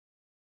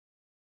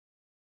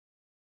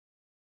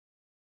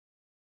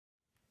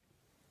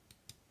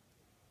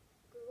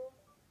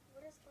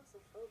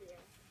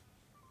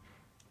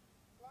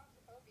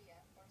Glossophobia,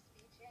 or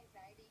speech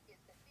anxiety,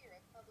 is the fear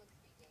of public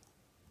speaking.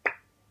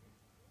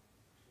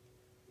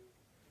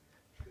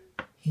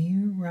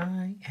 Here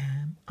I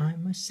am,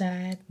 I'm a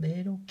sad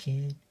little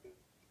kid,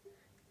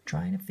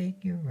 trying to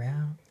figure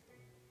out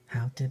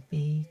how to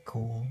be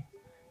cool.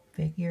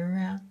 Figure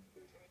out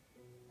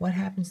what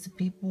happens to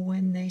people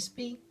when they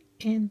speak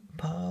in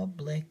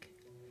public.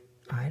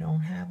 I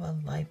don't have a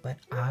life, but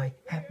I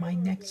have my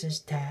Nexus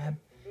tab.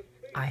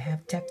 I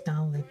have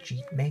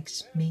technology,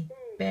 makes me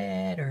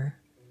better.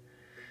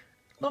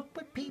 Look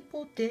what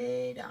people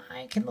did.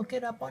 I can look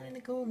it up on the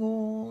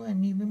Google,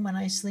 and even when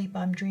I sleep,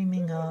 I'm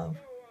dreaming of.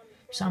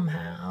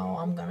 Somehow,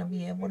 I'm gonna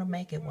be able to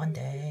make it one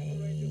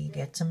day.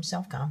 Get some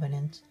self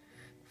confidence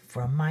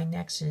from my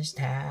Nexus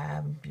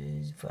tab.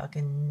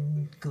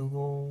 Fucking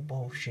Google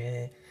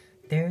bullshit.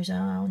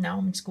 Now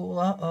I'm in school.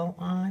 Uh oh,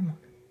 I'm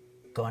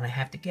gonna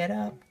have to get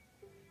up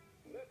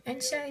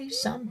and say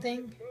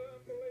something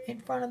in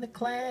front of the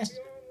class.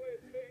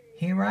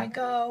 Here I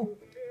go.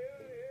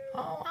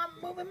 Oh, I'm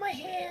moving my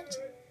hands.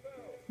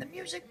 The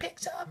music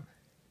picks up.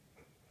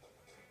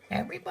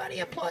 Everybody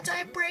applauds. I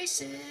have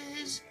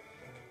braces.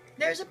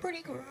 There's a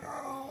pretty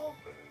girl.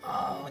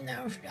 Oh,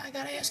 now I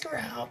gotta ask her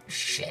out.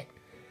 Shit.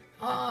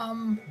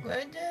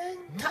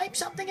 Type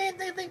something in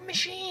the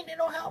machine.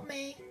 It'll help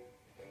me.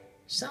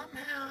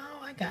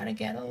 Somehow I gotta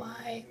get a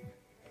life.